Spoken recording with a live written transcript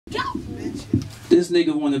This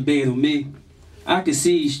nigga wanna battle me. I can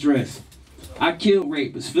see he's stressed. I kill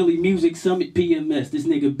rappers. Philly Music Summit PMS. This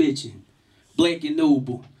nigga bitching. Black and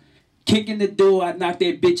Nobel. Kicking the door, I knocked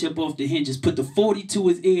that bitch up off the hinges. Put the 40 to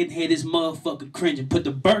his ear and had his motherfucker cringing. Put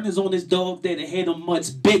the burners on his dog that had him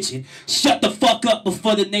months bitching. Shut the fuck up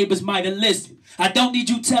before the neighbors might have listened. I don't need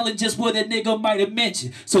you telling just what a nigga might have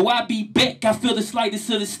mentioned. So I be back, I feel the slightest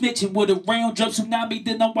of the snitching. With a round drop tsunami,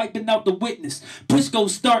 then I'm wiping out the witness. Push go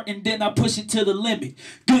start and then I push it to the limit.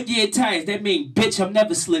 Goodyear tires, that mean bitch I'm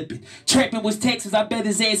never slipping. Trapping was Texas, I bet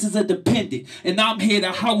his ass is a dependent. And I'm here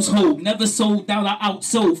to household, never sold out, I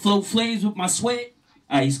outsold. Flow flames with my sweat.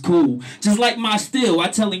 Ice cool. Just like my steel, I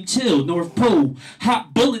tell him chill, North Pole.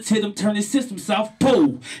 Hot bullets hit him, turn his system South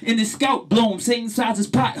Pole. In his scalp blow him, same size as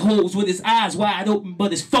potholes. With his eyes wide open,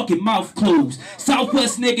 but his fucking mouth closed.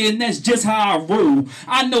 Southwest nigga, and that's just how I roll.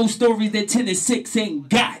 I know stories that 10 and 6 ain't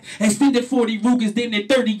got. Extended 40 Rugers, then at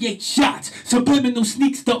 38 shots. Subliminal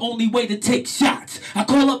sneaks the only way to take shots. I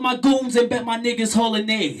call up my goons and bet my niggas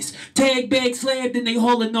hauling ass. Tag bag slab, then they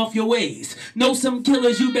hauling off your ass. Know some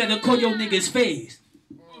killers, you better call your niggas face.